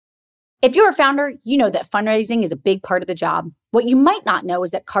If you're a founder, you know that fundraising is a big part of the job. What you might not know is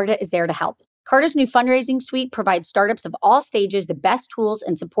that Carta is there to help. Carta's new fundraising suite provides startups of all stages the best tools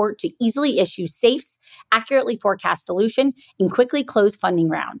and support to easily issue safes, accurately forecast dilution, and quickly close funding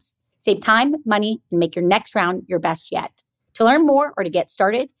rounds. Save time, money, and make your next round your best yet. To learn more or to get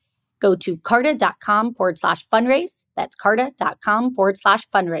started, go to carta.com/fundraise. That's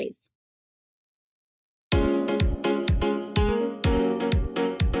carta.com/fundraise.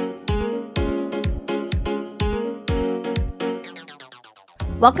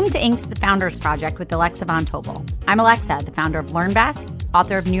 Welcome to Inc.'s The Founders Project with Alexa Von Tobel. I'm Alexa, the founder of LearnVest,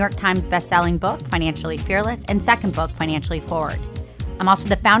 author of New York Times bestselling book, Financially Fearless, and second book, Financially Forward. I'm also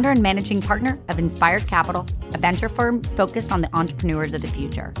the founder and managing partner of Inspired Capital, a venture firm focused on the entrepreneurs of the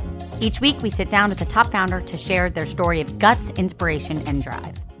future. Each week, we sit down with the top founder to share their story of guts, inspiration, and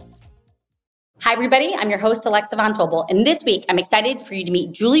drive. Hi, everybody. I'm your host, Alexa Von Tobel, and this week, I'm excited for you to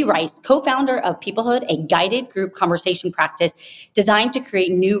meet Julie Rice, co-founder of Peoplehood, a guided group conversation practice designed to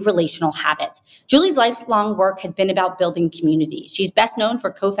create new relational habits. Julie's lifelong work had been about building community. She's best known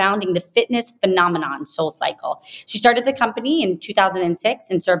for co-founding the fitness phenomenon, SoulCycle. She started the company in 2006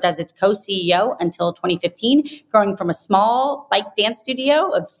 and served as its co-CEO until 2015, growing from a small bike dance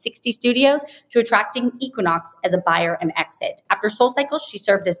studio of 60 studios to attracting Equinox as a buyer and exit. After SoulCycle, she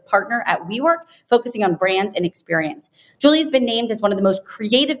served as partner at WeWork, focusing on brand and experience. Julie's been named as one of the most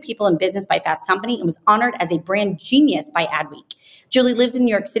creative people in business by Fast Company and was honored as a brand genius by Adweek. Julie lives in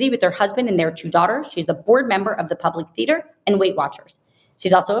New York City with her husband and their two daughters. She's the board member of the Public Theater and Weight Watchers.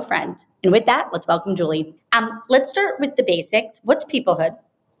 She's also a friend. And with that, let's welcome Julie. Let's start with the basics. What's Peoplehood?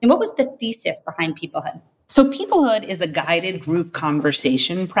 And what was the thesis behind Peoplehood? So Peoplehood is a guided group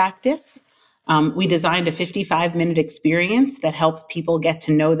conversation practice. We designed a 55-minute experience that helps people get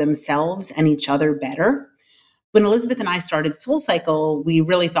to know themselves and each other better. When Elizabeth and I started SoulCycle, we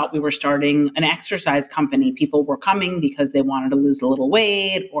really thought we were starting an exercise company. People were coming because they wanted to lose a little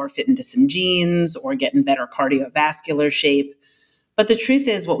weight or fit into some jeans or get in better cardiovascular shape. But the truth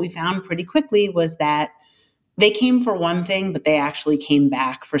is, what we found pretty quickly was that they came for one thing, but they actually came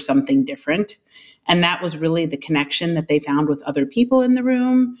back for something different. And that was really the connection that they found with other people in the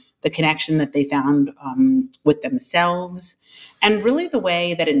room, the connection that they found with themselves, and really the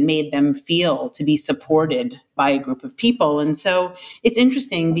way that it made them feel to be supported by a group of people. And so it's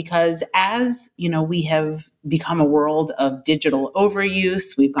interesting because as, we have become a world of digital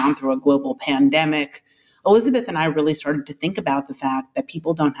overuse, we've gone through a global pandemic, Elizabeth and I really started to think about the fact that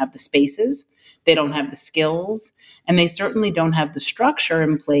people don't have the spaces, they don't have the skills, and they certainly don't have the structure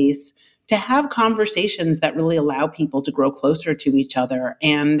in place to have conversations that really allow people to grow closer to each other.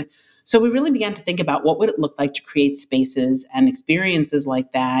 And so we really began to think about what would it look like to create spaces and experiences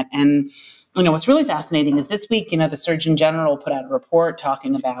like that. And what's really fascinating is this week, the Surgeon General put out a report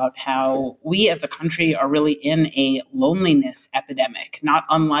talking about how we as a country are really in a loneliness epidemic, not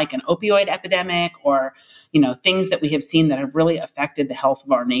unlike an opioid epidemic or, things that we have seen that have really affected the health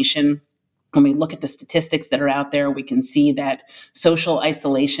of our nation. When we look at the statistics that are out there, we can see that social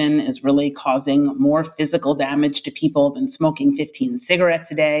isolation is really causing more physical damage to people than smoking 15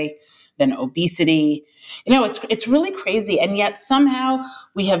 cigarettes a day, than obesity. It's really crazy. And yet somehow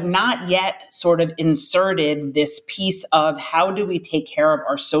we have not yet sort of inserted this piece of how do we take care of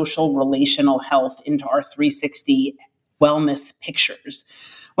our social relational health into our 360 wellness pictures.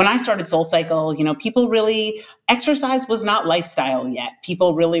 When I started SoulCycle, people really, exercise was not lifestyle yet.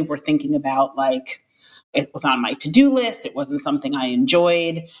 People really were thinking about it was on my to-do list. It wasn't something I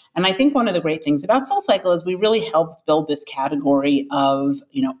enjoyed. And I think one of the great things about SoulCycle is we really helped build this category of,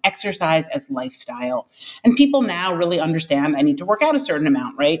 exercise as lifestyle. And people now really understand I need to work out a certain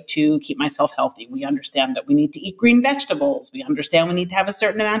amount, right, to keep myself healthy. We understand that we need to eat green vegetables. We understand we need to have a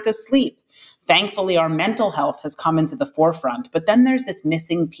certain amount of sleep. Thankfully, our mental health has come into the forefront. But then there's this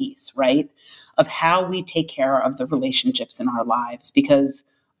missing piece, right, of how we take care of the relationships in our lives. Because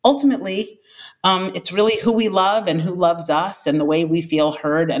ultimately, it's really who we love and who loves us and the way we feel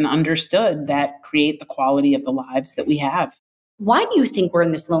heard and understood that create the quality of the lives that we have. Why do you think we're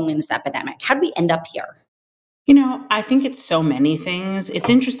in this loneliness epidemic? How did we end up here? I think it's so many things. It's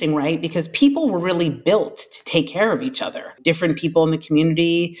interesting, right? Because people were really built to take care of each other. Different people in the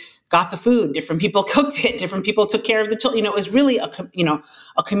community got the food. Different people cooked it. Different people took care of the children. It was really a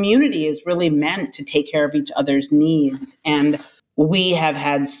community is really meant to take care of each other's needs. And we have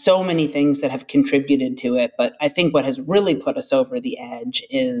had so many things that have contributed to it. But I think what has really put us over the edge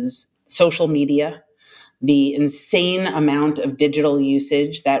is social media, the insane amount of digital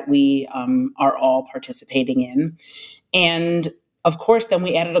usage that we are all participating in. And of course, then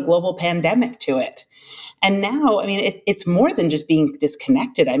we added a global pandemic to it. And now, it's more than just being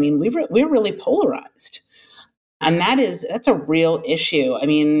disconnected. We're really polarized. And that's a real issue.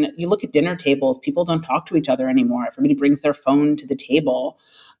 You look at dinner tables, people don't talk to each other anymore. Everybody brings their phone to the table.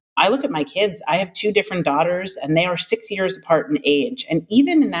 I look at my kids. I have two different daughters, and they are 6 years apart in age. And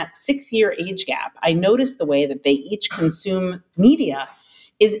even in that 6-year age gap, I notice the way that they each consume media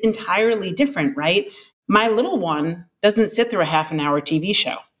is entirely different, right? My little one doesn't sit through a half an hour TV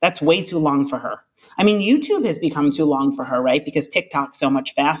show. That's way too long for her. YouTube has become too long for her, right? Because TikTok's so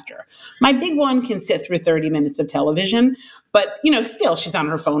much faster. My big one can sit through 30 minutes of television, but, still she's on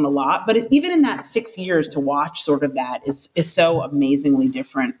her phone a lot. But even in that 6 years to watch sort of that is so amazingly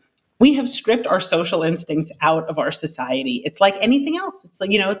different. We have stripped our social instincts out of our society. It's like anything else. It's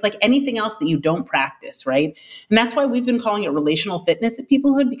like anything else that you don't practice, right? And that's why we've been calling it relational fitness at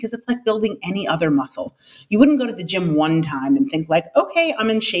Peoplehood, because it's like building any other muscle. You wouldn't go to the gym one time and think like, okay,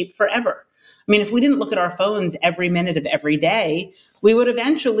 I'm in shape forever. If we didn't look at our phones every minute of every day, we would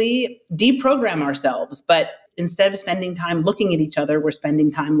eventually deprogram ourselves. But instead of spending time looking at each other, we're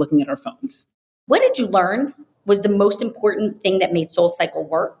spending time looking at our phones. What did you learn was the most important thing that made SoulCycle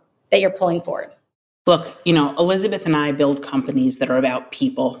work that you're pulling forward? Look, Elizabeth and I build companies that are about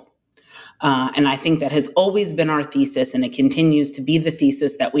people. And I think that has always been our thesis, and it continues to be the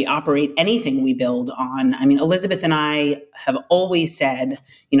thesis that we operate anything we build on. Elizabeth and I have always said,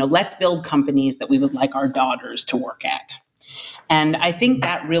 let's build companies that we would like our daughters to work at. And I think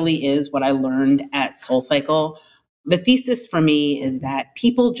that really is what I learned at SoulCycle. The thesis for me is that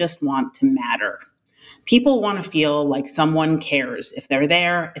people just want to matter. People want to feel like someone cares if they're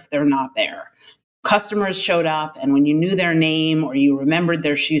there, if they're not there. Customers showed up, and when you knew their name or you remembered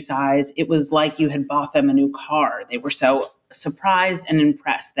their shoe size, it was like you had bought them a new car. They were so surprised and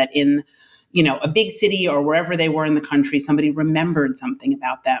impressed that in, a big city or wherever they were in the country, somebody remembered something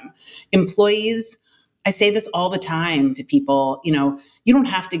about them. Employees, I say this all the time to people, you don't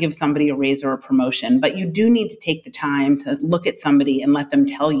have to give somebody a raise or a promotion, but you do need to take the time to look at somebody and let them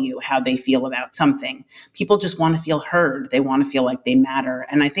tell you how they feel about something. People just want to feel heard. They want to feel like they matter.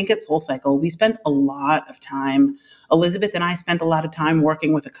 And I think at SoulCycle, we spent a lot of time, Elizabeth and I spent a lot of time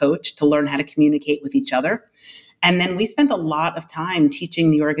working with a coach to learn how to communicate with each other. And then we spent a lot of time teaching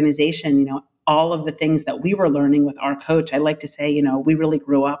the organization, all of the things that we were learning with our coach. I like to say, we really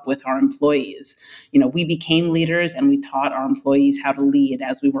grew up with our employees. We became leaders, and we taught our employees how to lead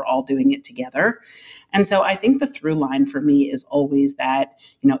as we were all doing it together. And so I think the through line for me is always that,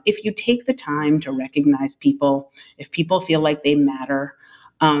 if you take the time to recognize people, if people feel like they matter,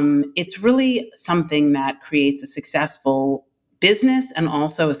 it's really something that creates a successful business and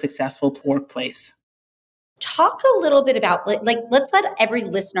also a successful workplace. Talk a little bit about, let's let every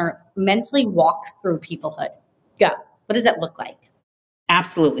listener mentally walk through Peoplehood. Go. What does that look like?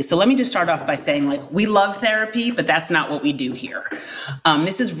 Absolutely. So let me just start off by saying, we love therapy, but that's not what we do here.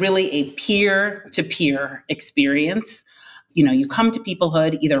 This is really a peer-to-peer experience. You come to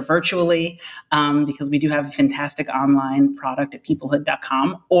Peoplehood either virtually, because we do have a fantastic online product at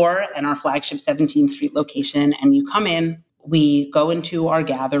peoplehood.com, or in our flagship 17th Street location, and you come in. We go into our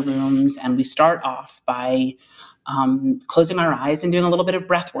gather rooms, and we start off by closing our eyes and doing a little bit of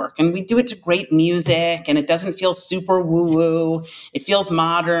breath work. And we do it to great music, and it doesn't feel super woo-woo. It feels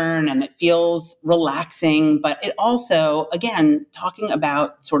modern and it feels relaxing, but it also, again, talking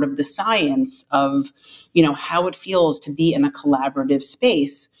about sort of the science of, how it feels to be in a collaborative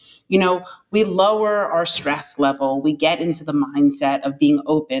space. We lower our stress level. We get into the mindset of being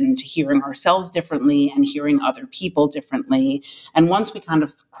open to hearing ourselves differently and hearing other people differently. And once we kind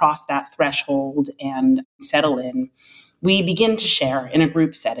of cross that threshold and settle in, we begin to share in a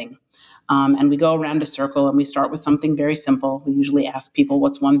group setting. And we go around a circle, and we start with something very simple. We usually ask people,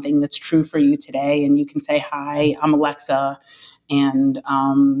 what's one thing that's true for you today? And you can say, hi, I'm Alexa. And,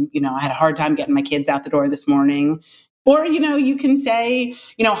 I had a hard time getting my kids out the door this morning. Or, you can say,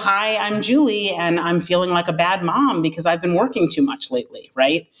 hi, I'm Julie, and I'm feeling like a bad mom because I've been working too much lately,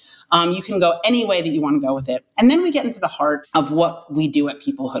 right? You can go any way that you want to go with it. And then we get into the heart of what we do at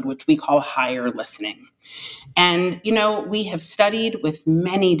Peoplehood, which we call higher listening. And, we have studied with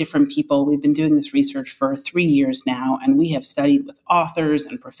many different people. We've been doing this research for 3 years now, and we have studied with authors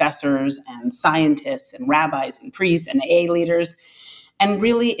and professors and scientists and rabbis and priests and AA leaders. And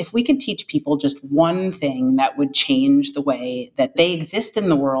really, if we could teach people just one thing that would change the way that they exist in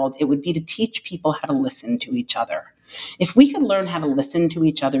the world, it would be to teach people how to listen to each other. If we could learn how to listen to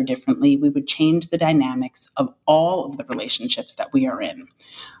each other differently, we would change the dynamics of all of the relationships that we are in.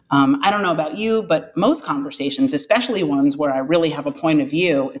 I don't know about you, but most conversations, especially ones where I really have a point of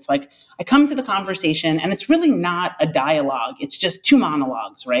view, it's like I come to the conversation and it's really not a dialogue. It's just two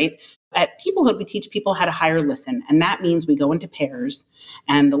monologues, right? At Peoplehood, we teach people how to hire listen. And that means we go into pairs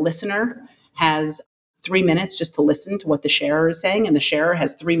and the listener has 3 minutes just to listen to what the sharer is saying, and the sharer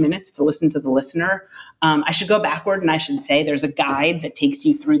has 3 minutes to listen to the listener. I should go backward and I should say there's a guide that takes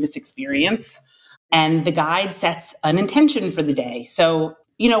you through this experience. And the guide sets an intention for the day. So,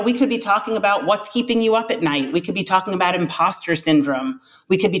 we could be talking about what's keeping you up at night. We could be talking about imposter syndrome.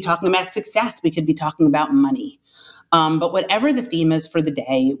 We could be talking about success. We could be talking about money. But whatever the theme is for the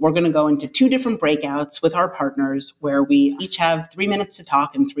day, we're going to go into 2 different breakouts with our partners where we each have 3 minutes to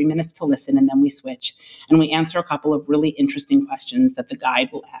talk and 3 minutes to listen, and then we switch. And we answer a couple of really interesting questions that the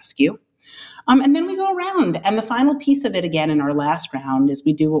guide will ask you. And then we go around. And the final piece of it, again, in our last round is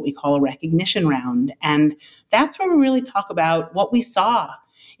we do what we call a recognition round. And that's where we really talk about what we saw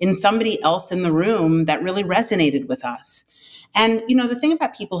in somebody else in the room that really resonated with us. And, the thing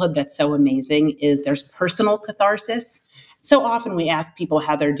about Peoplehood that's so amazing is there's personal catharsis. So often we ask people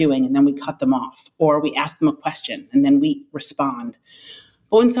how they're doing and then we cut them off, or we ask them a question and then we respond.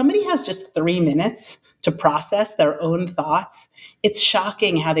 But when somebody has just 3 minutes to process their own thoughts, it's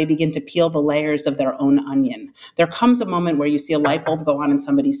shocking how they begin to peel the layers of their own onion. There comes a moment where you see a light bulb go on in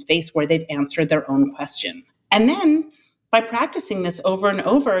somebody's face where they've answered their own question. And then by practicing this over and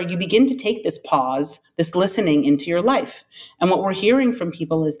over, you begin to take this pause, this listening into your life. And what we're hearing from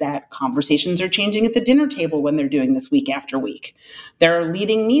people is that conversations are changing at the dinner table when they're doing this week after week. They're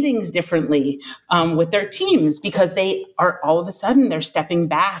leading meetings differently with their teams because they are all of a sudden, they're stepping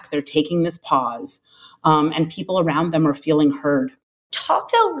back, they're taking this pause, and people around them are feeling heard.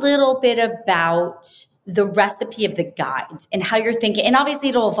 Talk a little bit about the recipe of the guides and how you're thinking, and obviously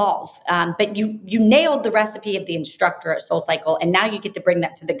it'll evolve, but you nailed the recipe of the instructor at SoulCycle, and now you get to bring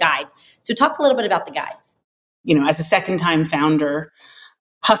that to the guides. So talk a little bit about the guides. As a second-time founder,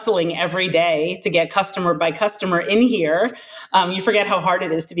 hustling every day to get customer by customer in here, you forget how hard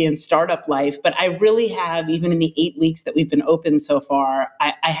it is to be in startup life. But I really have, even in the 8 weeks that we've been open so far,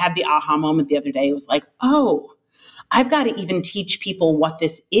 I had the aha moment the other day. It was like, oh, I've got to even teach people what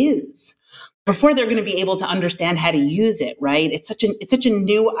this is before they're going to be able to understand how to use it, right? It's such a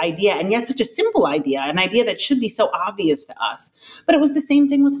new idea, and yet such a simple idea, an idea that should be so obvious to us. But it was the same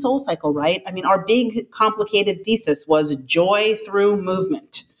thing with SoulCycle, right? I mean, our big complicated thesis was joy through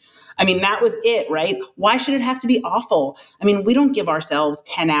movement. I mean, that was it, right? Why should it have to be awful? I mean, we don't give ourselves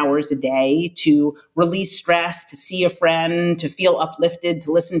 10 hours a day to release stress, to see a friend, to feel uplifted,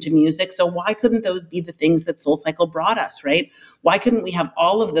 to listen to music. So why couldn't those be the things that SoulCycle brought us, right? Why couldn't we have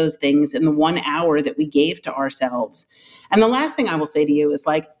all of those things in the 1 hour that we gave to ourselves? And the last thing I will say to you is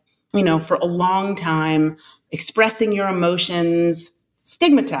for a long time, expressing your emotions,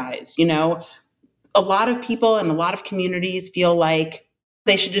 stigmatized, a lot of people and a lot of communities feel like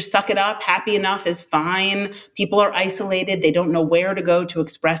they should just suck it up. Happy enough is fine. People are isolated. They don't know where to go to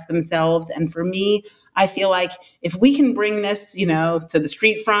express themselves. And for me, I feel like if we can bring this, to the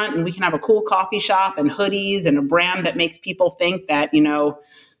street front and we can have a cool coffee shop and hoodies and a brand that makes people think that,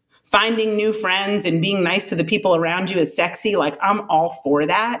 finding new friends and being nice to the people around you is sexy, I'm all for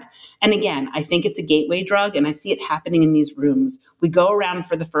that. And again, I think it's a gateway drug, and I see it happening in these rooms. We go around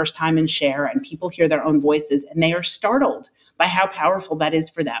for the first time and share, and people hear their own voices, and they are startled by how powerful that is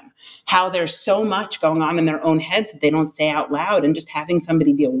for them, how there's so much going on in their own heads that they don't say out loud, and just having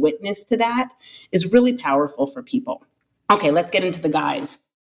somebody be a witness to that is really powerful for people. Okay, let's get into the guides.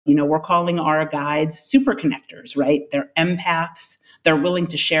 We're calling our guides super connectors, right? They're empaths. They're willing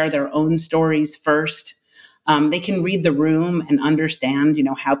to share their own stories first. They can read the room and understand,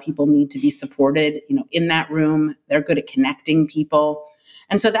 how people need to be supported, in that room. They're good at connecting people.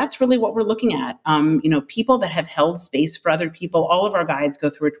 And so that's really what we're looking at. People that have held space for other people. All of our guides go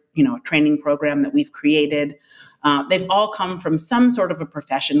through a training program that we've created. They've all come from some sort of a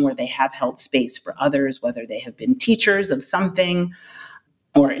profession where they have held space for others, whether they have been teachers of something,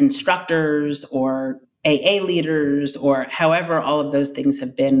 or instructors, or AA leaders, or however all of those things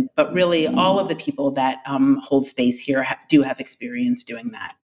have been. But really, all of the people that hold space here do have experience doing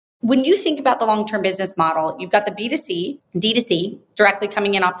that. When you think about the long-term business model, you've got the B2C, D2C, directly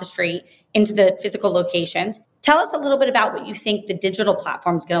coming in off the street into the physical locations. Tell us a little bit about what you think the digital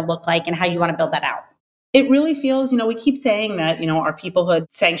platform is going to look like and how you want to build that out. It really feels, we keep saying that, our Peoplehood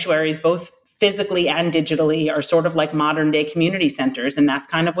sanctuaries, both physically and digitally, are sort of like modern day community centers. And that's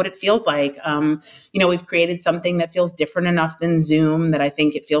kind of what it feels like. We've created something that feels different enough than Zoom that I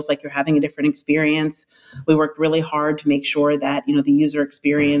think it feels like you're having a different experience. We worked really hard to make sure that, the user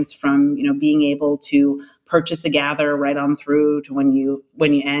experience from, being able to purchase a gather right on through to when you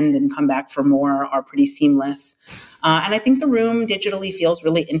end and come back for more are pretty seamless. And I think the room digitally feels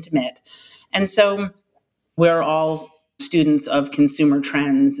really intimate. And so we're all students of consumer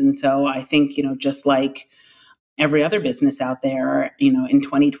trends. And so I think, just like every other business out there, in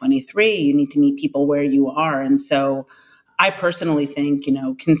 2023, you need to meet people where you are. And so I personally think,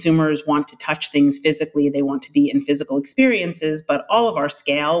 consumers want to touch things physically. They want to be in physical experiences, but all of our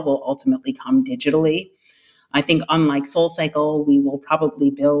scale will ultimately come digitally. I think unlike SoulCycle, we will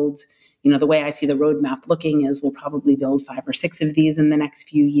probably build, the way I see the roadmap looking is we'll probably build 5 or 6 of these in the next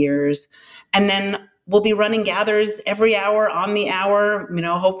few years. And then we'll be running gathers every hour on the hour,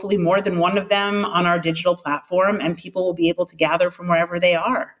 hopefully more than one of them on our digital platform, and people will be able to gather from wherever they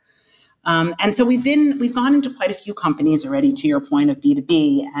are. And so we've gone into quite a few companies already, to your point of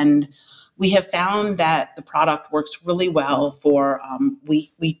B2B, and we have found that the product works really well for,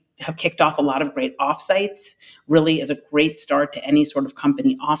 we have kicked off a lot of great offsites, really is a great start to any sort of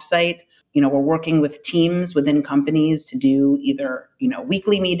company offsite. We're working with teams within companies to do either,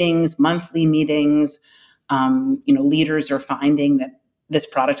 weekly meetings, monthly meetings. Leaders are finding that this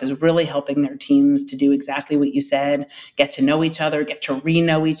product is really helping their teams to do exactly what you said, get to know each other, get to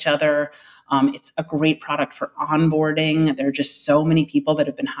re-know each other. It's a great product for onboarding. There are just so many people that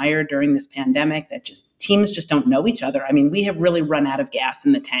have been hired during this pandemic that teams just don't know each other. I mean, we have really run out of gas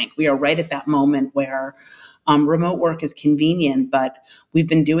in the tank. We are right at that moment where remote work is convenient, but we've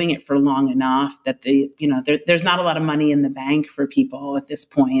been doing it for long enough that there's not a lot of money in the bank for people at this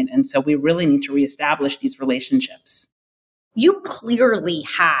point. And so we really need to reestablish these relationships. You clearly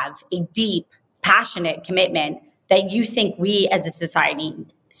have a deep, passionate commitment that you think we as a society,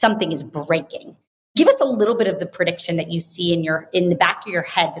 something is breaking. Give us a little bit of the prediction that you see in the back of your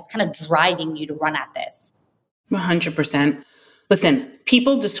head that's kind of driving you to run at this. 100%. Listen,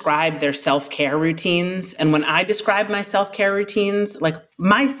 people describe their self-care routines. And when I describe my self-care routines, like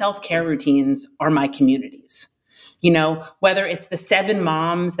my self-care routines are my communities. Whether it's the 7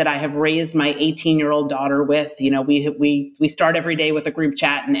 moms that I have raised my 18-year-old daughter with, we start every day with a group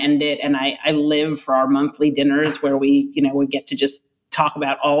chat and end it. And I live for our monthly dinners where we get to just talk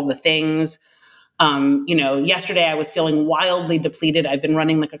about all the things. Yesterday I was feeling wildly depleted. I've been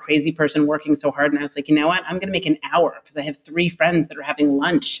running like a crazy person, working so hard. And I was like, you know what? I'm going to make an hour because I have 3 friends that are having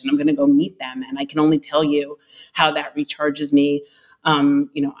lunch and I'm going to go meet them. And I can only tell you how that recharges me. I'm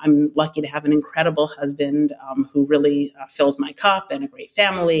lucky to have an incredible husband who really fills my cup, and a great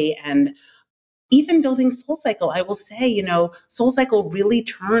family. And even building SoulCycle, I will say, SoulCycle really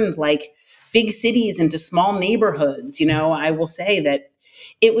turned like big cities into small neighborhoods. I will say that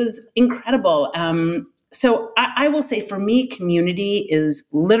it was incredible. So I will say for me, community is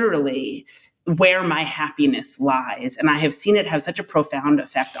literally where my happiness lies. And I have seen it have such a profound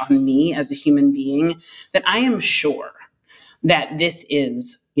effect on me as a human being that I am sure that this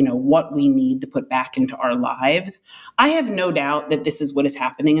is, what we need to put back into our lives. I have no doubt that this is what is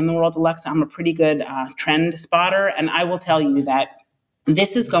happening in the world, Alexa. I'm a pretty good trend spotter. And I will tell you that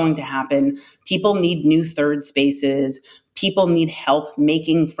this is going to happen. People need new third spaces. People need help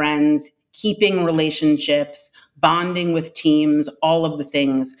making friends, keeping relationships, bonding with teams, all of the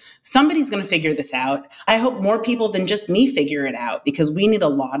things. Somebody's going to figure this out. I hope more people than just me figure it out, because we need a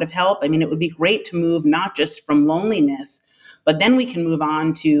lot of help. I mean, it would be great to move not just from loneliness, but then we can move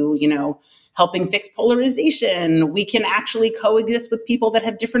on to, helping fix polarization. We can actually coexist with people that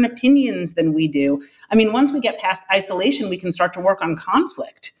have different opinions than we do. I mean, once we get past isolation, we can start to work on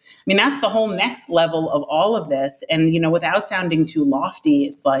conflict. I mean, that's the whole next level of all of this. And, without sounding too lofty,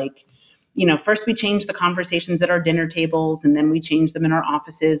 it's like, first we change the conversations at our dinner tables, and then we change them in our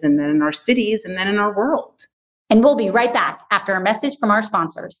offices, and then in our cities, and then in our world. And we'll be right back after a message from our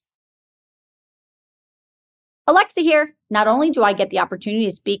sponsors. Alexa here. Not only do I get the opportunity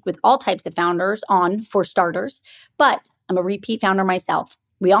to speak with all types of founders on For Starters, but I'm a repeat founder myself.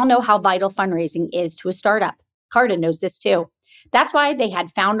 We all know how vital fundraising is to a startup. Carta knows this too. That's why they had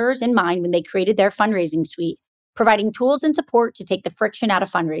founders in mind when they created their fundraising suite, providing tools and support to take the friction out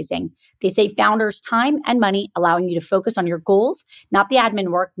of fundraising. They save founders time and money, allowing you to focus on your goals, not the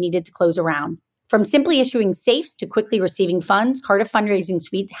admin work needed to close a round. From simply issuing safes to quickly receiving funds, Carta Fundraising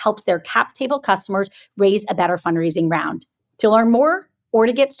Suite helps their cap table customers raise a better fundraising round. To learn more or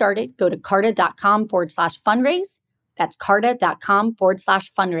to get started, go to carta.com/fundraise. That's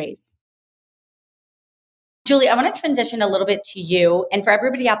carta.com/fundraise. Julie, I want to transition a little bit to you. And for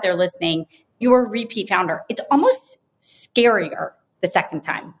everybody out there listening, you're a repeat founder. It's almost scarier the second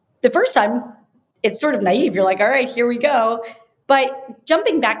time. The first time, it's sort of naive. You're like, all right, here we go. But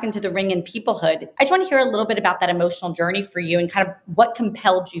jumping back into the ring in peoplehood, I just want to hear a little bit about that emotional journey for you and kind of what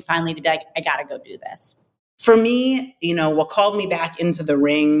compelled you finally to be like, I got to go do this. For me, what called me back into the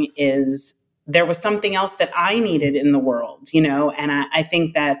ring is there was something else that I needed in the world, and I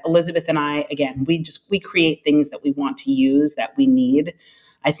think that Elizabeth and I, again, we create things that we want to use, that we need.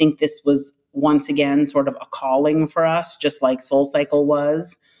 I think this was once again sort of a calling for us, just like SoulCycle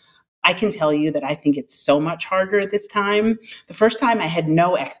was. I can tell you that I think it's so much harder this time. The first time I had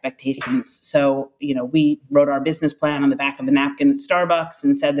no expectations. So, we wrote our business plan on the back of a napkin at Starbucks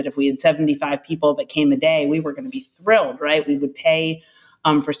and said that if we had 75 people that came a day, we were going to be thrilled, right? We would pay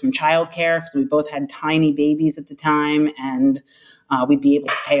for some childcare because we both had tiny babies at the time, and we'd be able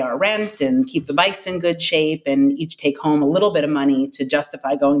to pay our rent and keep the bikes in good shape and each take home a little bit of money to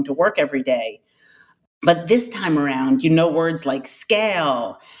justify going to work every day. But this time around, words like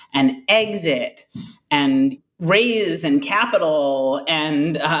scale and exit and raise and capital.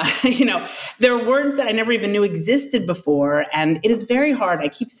 And, there are words that I never even knew existed before. And it is very hard. I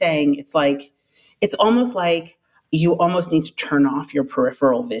keep saying it's almost like you almost need to turn off your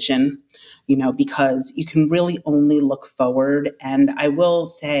peripheral vision, because you can really only look forward. And I will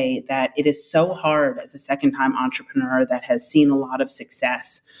say that it is so hard as a second-time entrepreneur that has seen a lot of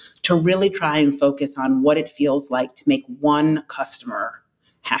success to really try and focus on what it feels like to make one customer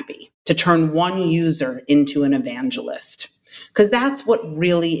happy, to turn one user into an evangelist. Because that's what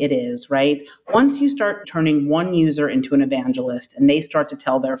really it is, right? Once you start turning one user into an evangelist and they start to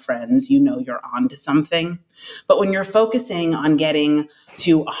tell their friends, you're on to something. But when you're focusing on getting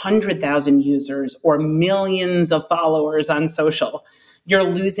to 100,000 users or millions of followers on social, you're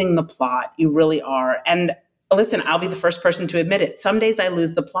losing the plot. You really are. And listen, I'll be the first person to admit it. Some days I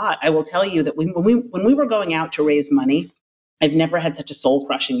lose the plot. I will tell you that when we were going out to raise money, I've never had such a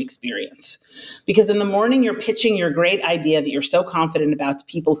soul-crushing experience. Because in the morning, you're pitching your great idea that you're so confident about to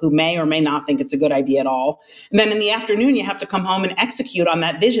people who may or may not think it's a good idea at all. And then in the afternoon, you have to come home and execute on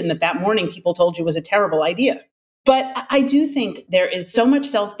that vision that morning people told you was a terrible idea. But I do think there is so much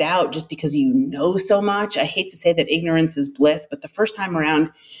self-doubt just because you know so much. I hate to say that ignorance is bliss, but the first time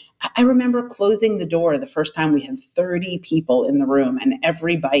around, I remember closing the door the first time we had 30 people in the room and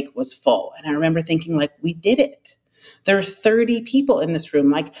every bike was full. And I remember thinking, we did it. There are 30 people in this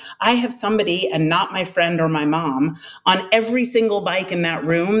room. I have somebody, and not my friend or my mom, on every single bike in that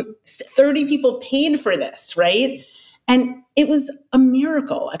room. 30 people paid for this, right? And it was a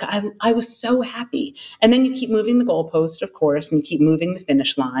miracle. I was so happy. And then you keep moving the goalpost, of course, and you keep moving the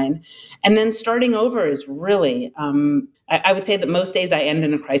finish line. And then starting over is really, I would say that most days I end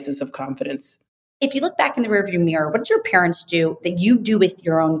in a crisis of confidence. If you look back in the rearview mirror, what did your parents do that you do with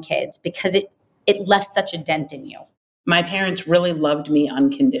your own kids? Because it left such a dent in you. My parents really loved me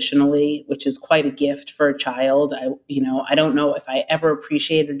unconditionally, which is quite a gift for a child. I don't know if I ever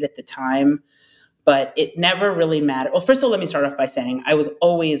appreciated it at the time, but it never really mattered. Well, first of all, let me start off by saying I was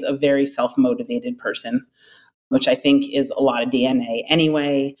always a very self-motivated person, which I think is a lot of DNA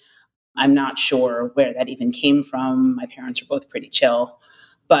anyway. I'm not sure where that even came from. My parents are both pretty chill,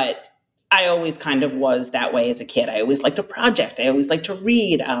 but I always kind of was that way as a kid. I always liked a project. I always liked to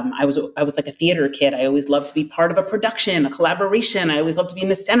read. I was like a theater kid. I always loved to be part of a production, a collaboration. I always loved to be in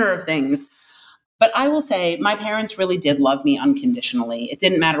the center of things. But I will say my parents really did love me unconditionally. It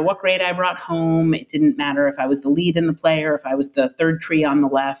didn't matter what grade I brought home. It didn't matter if I was the lead in the play or if I was the third tree on the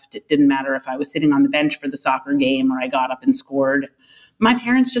left. It didn't matter if I was sitting on the bench for the soccer game or I got up and scored. My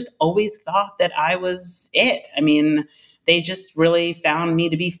parents just always thought that I was it. I mean, they just really found me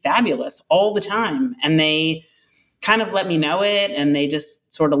to be fabulous all the time. And they kind of let me know it. And they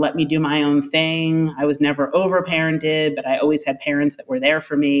just sort of let me do my own thing. I was never overparented, but I always had parents that were there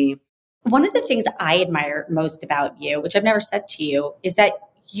for me. One of the things I admire most about you, which I've never said to you, is that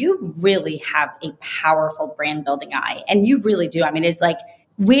you really have a powerful brand building eye. And you really do. I mean, it's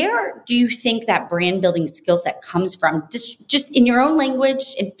where do you think that brand building skill set comes from? Just in your own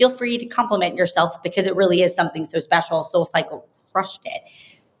language, and feel free to compliment yourself because it really is something so special. SoulCycle crushed it.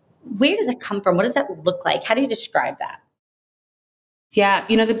 Where does it come from? What does that look like? How do you describe that? Yeah,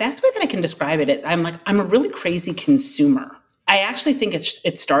 the best way that I can describe it is I'm a really crazy consumer. I actually think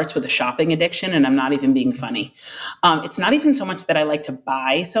it starts with a shopping addiction, and I'm not even being funny. It's not even so much that I like to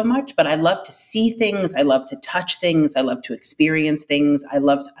buy so much, but I love to see things. I love to touch things. I love to experience things. I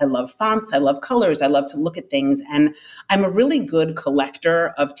love fonts. I love colors. I love to look at things. And I'm a really good collector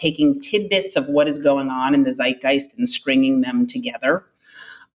of taking tidbits of what is going on in the zeitgeist and stringing them together.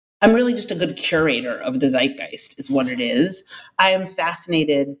 I'm really just a good curator of the zeitgeist is what it is. I am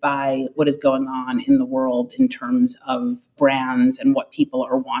fascinated by what is going on in the world in terms of brands and what people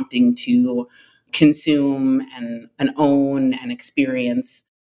are wanting to consume and own and experience.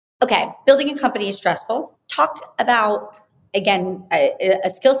 Okay, building a company is stressful. Talk about again, a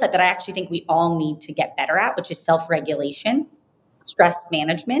skill set that I actually think we all need to get better at, which is self-regulation, stress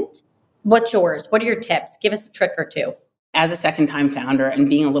management. What's yours? What are your tips? Give us a trick or two. As a second-time founder and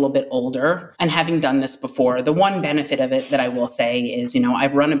being a little bit older and having done this before, the one benefit of it that I will say is,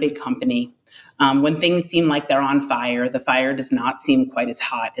 I've run a big company. When things seem like they're on fire, the fire does not seem quite as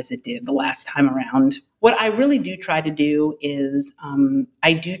hot as it did the last time around. What I really do try to do is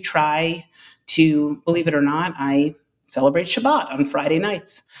I do try to, believe it or not, I celebrate Shabbat on Friday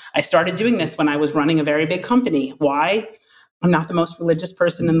nights. I started doing this when I was running a very big company. Why? I'm not the most religious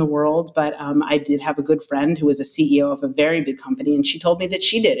person in the world, but I did have a good friend who was a CEO of a very big company, and she told me that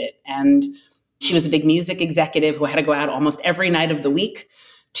she did it. And she was a big music executive who had to go out almost every night of the week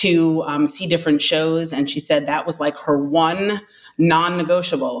to see different shows. And she said that was like her one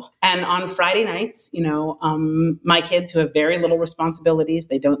non-negotiable. And on Friday nights, my kids who have very little responsibilities,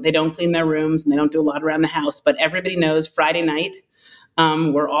 they don't clean their rooms and they don't do a lot around the house, but everybody knows Friday night,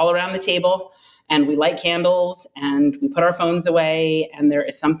 we're all around the table. And we light candles and we put our phones away. And there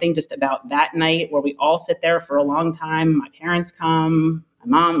is something just about that night where we all sit there for a long time. My parents come,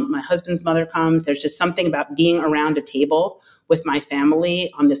 my mom, my husband's mother comes. There's just something about being around a table with my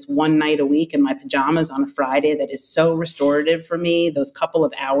family on this one night a week in my pajamas on a Friday that is so restorative for me. Those couple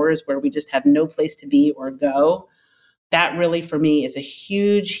of hours where we just have no place to be or go. That really, for me, is a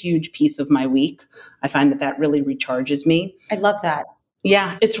huge, huge piece of my week. I find that really recharges me. I love that.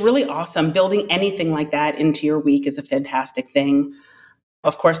 Yeah, it's really awesome. Building anything like that into your week is a fantastic thing.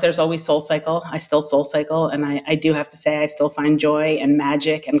 Of course, there's always SoulCycle. I still SoulCycle, and I do have to say I still find joy and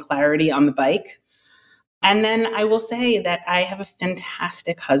magic and clarity on the bike. And then I will say that I have a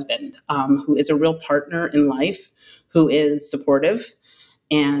fantastic husband who is a real partner in life, who is supportive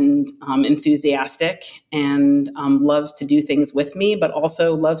and enthusiastic and loves to do things with me, but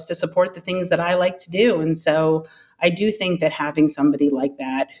also loves to support the things that I like to do. And so I do think that having somebody like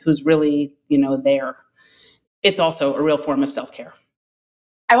that who's really, there, it's also a real form of self-care.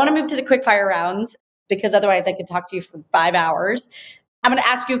 I want to move to the quick fire round because otherwise I could talk to you for 5 hours. I'm going to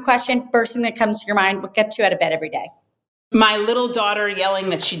ask you a question. First thing that comes to your mind, what gets you out of bed every day? My little daughter yelling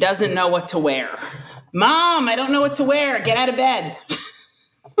that she doesn't know what to wear. Mom, I don't know what to wear. Get out of bed.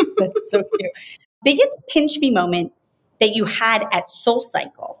 That's so cute. Biggest pinch me moment that you had at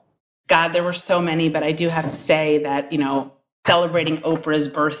SoulCycle? God, there were so many, but I do have to say that, celebrating Oprah's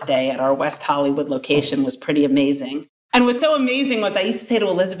birthday at our West Hollywood location was pretty amazing. And what's so amazing was I used to say to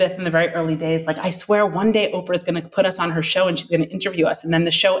Elizabeth in the very early days, I swear one day Oprah's going to put us on her show and she's going to interview us. And then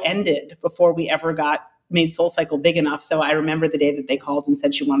the show ended before we ever made SoulCycle big enough. So I remember the day that they called and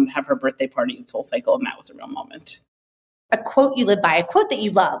said she wanted to have her birthday party at SoulCycle, and that was a real moment. A quote you live by, a quote that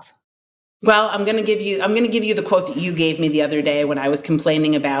you love. Well, I'm going to give you the quote that you gave me the other day when I was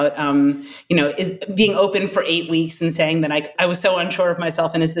complaining about, is being open for 8 weeks and saying that I was so unsure of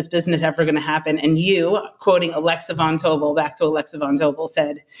myself and is this business ever going to happen? And you, quoting Alexa von Tobel, back to Alexa von Tobel,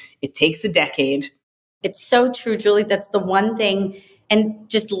 said, it takes a decade. It's so true, Julie. That's the one thing. And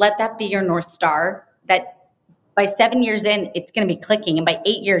just let that be your North Star, that by 7 years in, it's going to be clicking. And by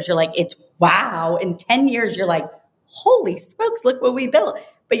 8 years, you're like, it's wow. In 10 years, you're like, holy smokes, look what we built.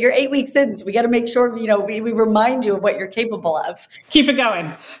 But you're 8 weeks in, so we got to make sure, we remind you of what you're capable of. Keep it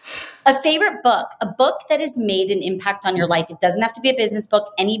going. A favorite book, a book that has made an impact on your life. It doesn't have to be a business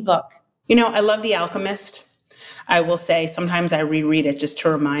book, any book. I love The Alchemist. I will say sometimes I reread it just to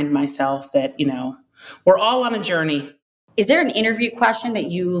remind myself that, we're all on a journey. Is there an interview question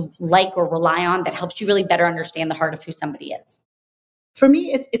that you like or rely on that helps you really better understand the heart of who somebody is? For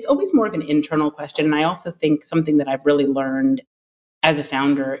me, it's always more of an internal question. And I also think something that I've really learned as a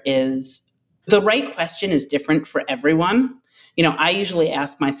founder is the right question is different for everyone. I usually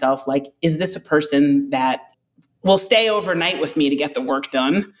ask myself, is this a person that will stay overnight with me to get the work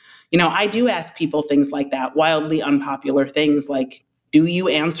done? I do ask people things like that, wildly unpopular things like, do you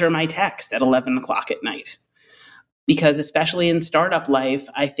answer my text at 11 o'clock at night? Because especially in startup life,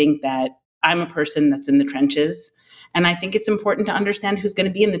 I think that I'm a person that's in the trenches. And I think it's important to understand who's going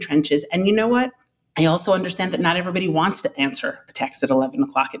to be in the trenches. And you know what? I also understand that not everybody wants to answer a text at 11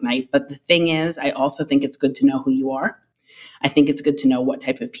 o'clock at night. But the thing is, I also think it's good to know who you are. I think it's good to know what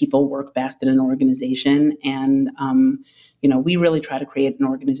type of people work best in an organization. And, we really try to create an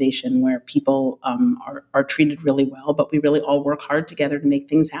organization where people are treated really well, but we really all work hard together to make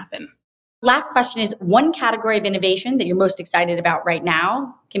things happen. Last question is one category of innovation that you're most excited about right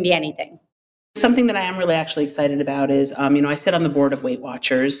now. Can be anything. Something that I am really actually excited about is, I sit on the board of Weight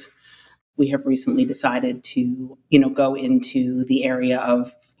Watchers. We have recently decided to, go into the area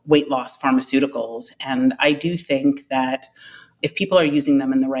of weight loss pharmaceuticals. And I do think that if people are using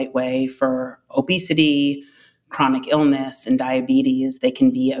them in the right way for obesity, chronic illness and diabetes, they can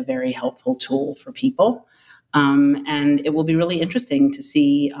be a very helpful tool for people. And it will be really interesting to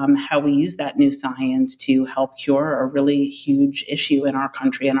see how we use that new science to help cure a really huge issue in our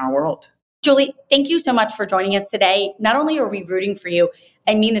country and our world. Julie, thank you so much for joining us today. Not only are we rooting for you,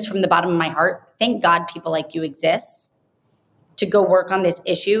 I mean this from the bottom of my heart. Thank God people like you exist to go work on this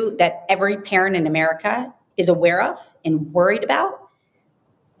issue that every parent in America is aware of and worried about.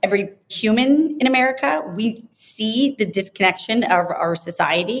 Every human in America, we see the disconnection of our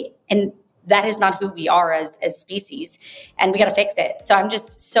society, and that is not who we are as species, and we got to fix it. So I'm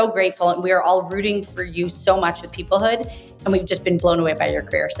just so grateful, and we are all rooting for you so much with Peoplehood, and we've just been blown away by your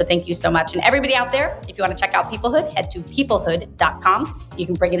career. So thank you so much. And everybody out there, if you want to check out Peoplehood, head to peoplehood.com. You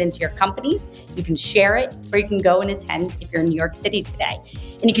can bring it into your companies, you can share it, or you can go and attend if you're in New York City today.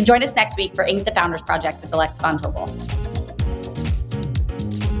 And you can join us next week for Ink the Founders Project with Alexa Von Tobel.